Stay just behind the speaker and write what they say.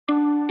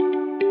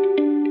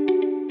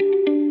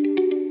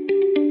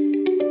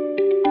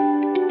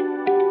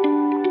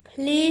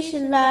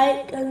Please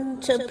like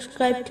and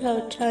subscribe to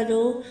our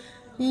channel.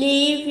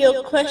 Leave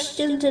your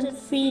questions and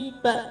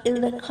feedback in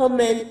the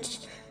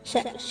comments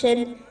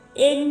section.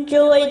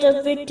 Enjoy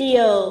the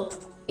video.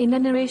 In a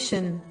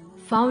narration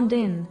found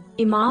in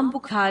Imam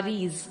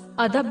Bukhari's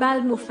Adab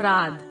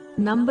al-Mufrad,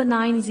 number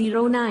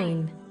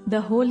 909, the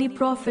Holy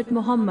Prophet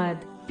Muhammad,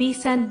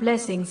 peace and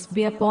blessings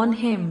be upon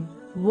him,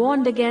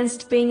 warned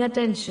against paying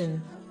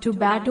attention to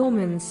bad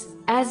omens,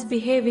 as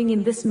behaving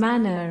in this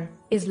manner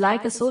is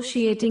like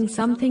associating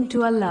something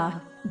to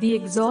Allah, the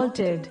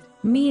Exalted,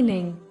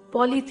 meaning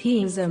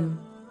polytheism.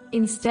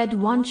 Instead,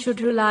 one should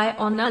rely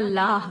on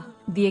Allah,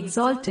 the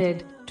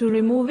Exalted, to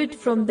remove it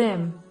from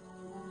them.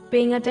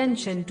 Paying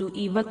attention to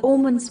evil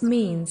omens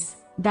means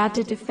that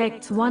it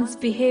affects one's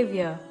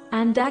behavior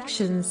and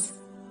actions.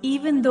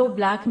 Even though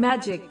black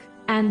magic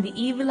and the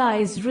evil eye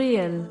is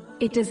real,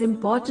 it is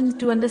important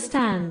to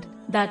understand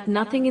that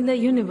nothing in the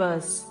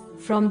universe,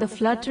 from the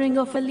fluttering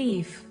of a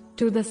leaf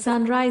to the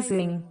sun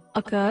rising,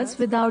 occurs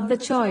without the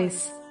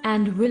choice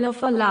and will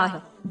of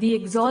Allah, the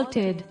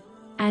Exalted.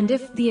 And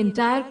if the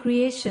entire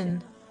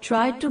creation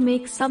tried to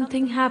make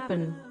something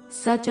happen,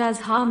 such as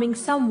harming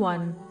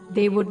someone,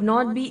 they would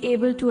not be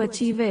able to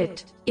achieve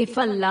it if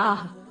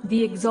Allah,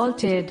 the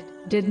Exalted,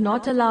 did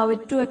not allow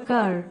it to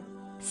occur.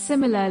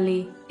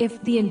 Similarly,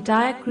 if the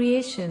entire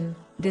creation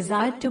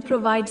desired to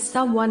provide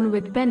someone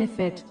with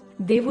benefit,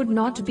 they would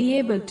not be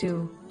able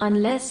to,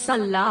 unless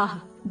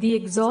Allah, the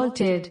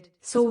Exalted,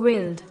 so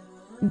willed.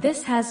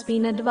 This has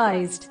been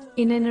advised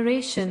in a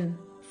narration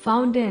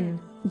found in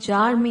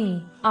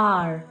Jami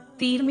R.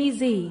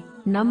 Tirmizi,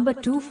 number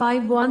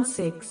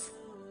 2516.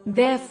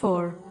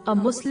 Therefore, a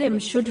Muslim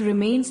should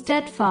remain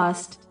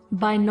steadfast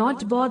by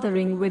not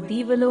bothering with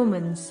evil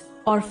omens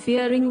or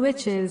fearing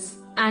witches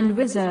and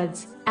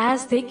wizards,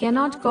 as they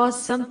cannot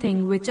cause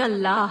something which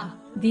Allah,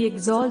 the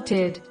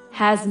Exalted,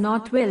 has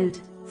not willed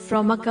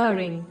from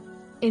occurring.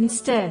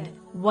 Instead,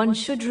 one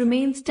should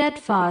remain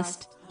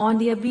steadfast on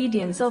the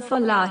obedience of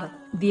Allah,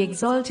 the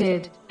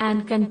Exalted,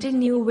 and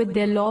continue with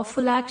their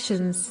lawful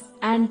actions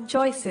and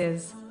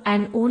choices,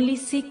 and only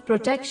seek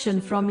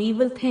protection from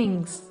evil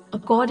things,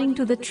 according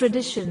to the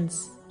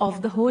traditions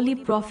of the Holy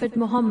Prophet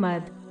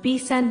Muhammad,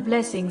 peace and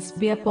blessings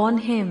be upon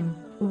him,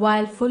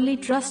 while fully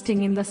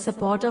trusting in the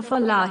support of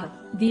Allah,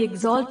 the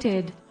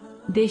Exalted.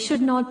 They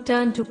should not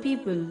turn to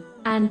people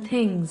and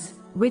things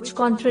which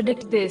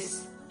contradict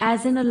this,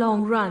 as in a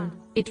long run,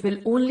 it will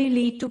only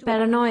lead to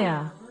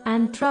paranoia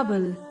and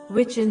trouble,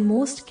 which in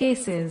most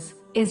cases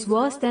is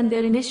worse than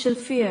their initial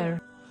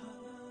fear.